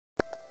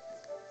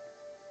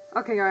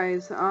Okay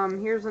guys,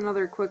 here's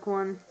another quick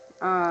one.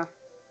 My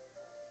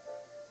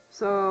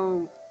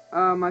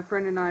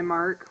friend and I,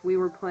 Mark, we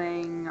were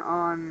playing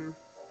online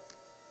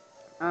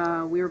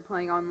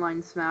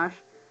Smash,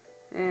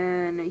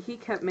 and he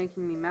kept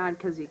making me mad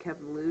because he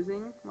kept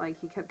losing.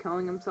 Like, he kept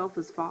calling himself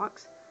as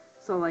Fox,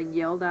 so, like,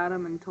 yelled at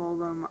him and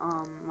told him,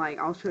 like,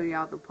 I'll show you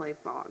how to play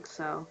Fox.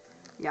 So,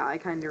 yeah, I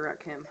kinda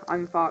wreck him.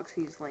 I'm Fox,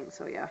 he's Link,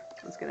 so yeah,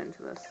 let's get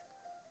into this.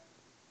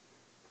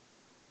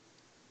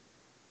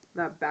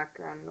 That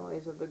background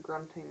noise of the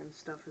grunting and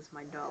stuff is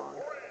my dog.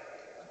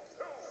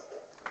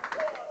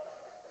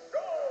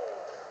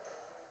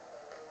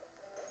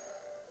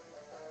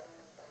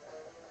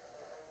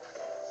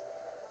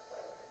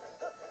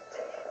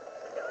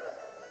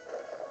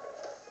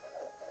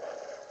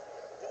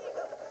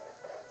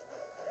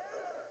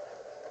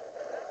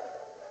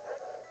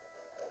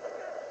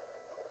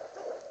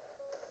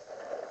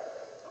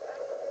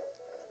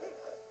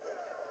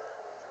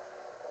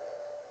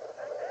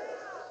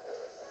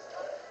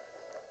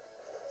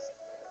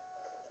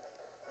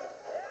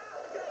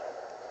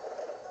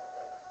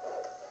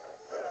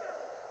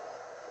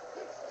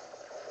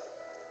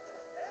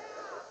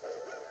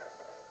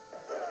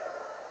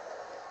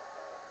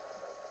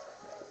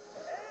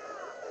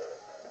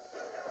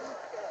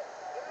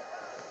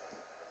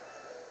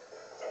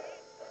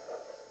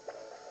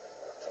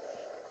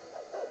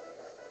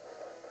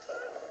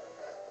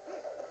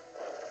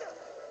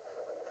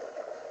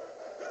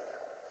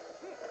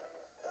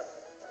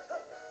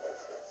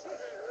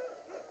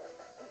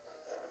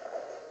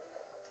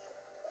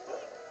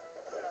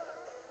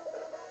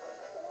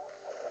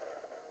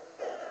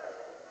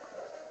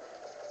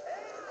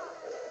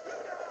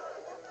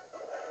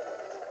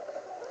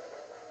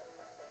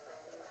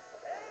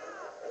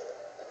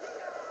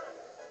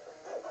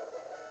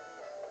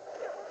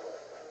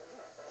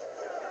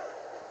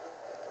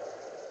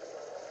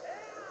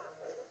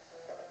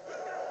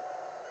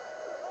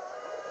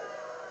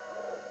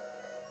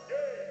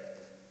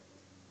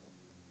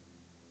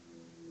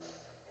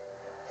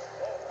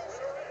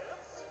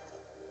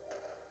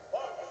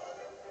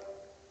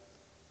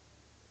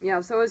 Yeah,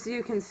 so as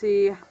you can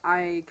see,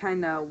 I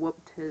kinda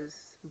whooped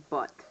his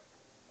butt.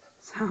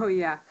 So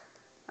yeah,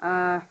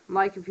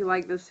 like if you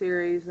like this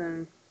series,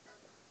 and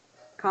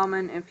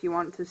comment if you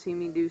want to see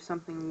me do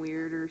something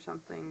weird or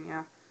something,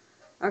 yeah.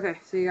 Okay,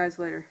 see you guys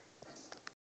later.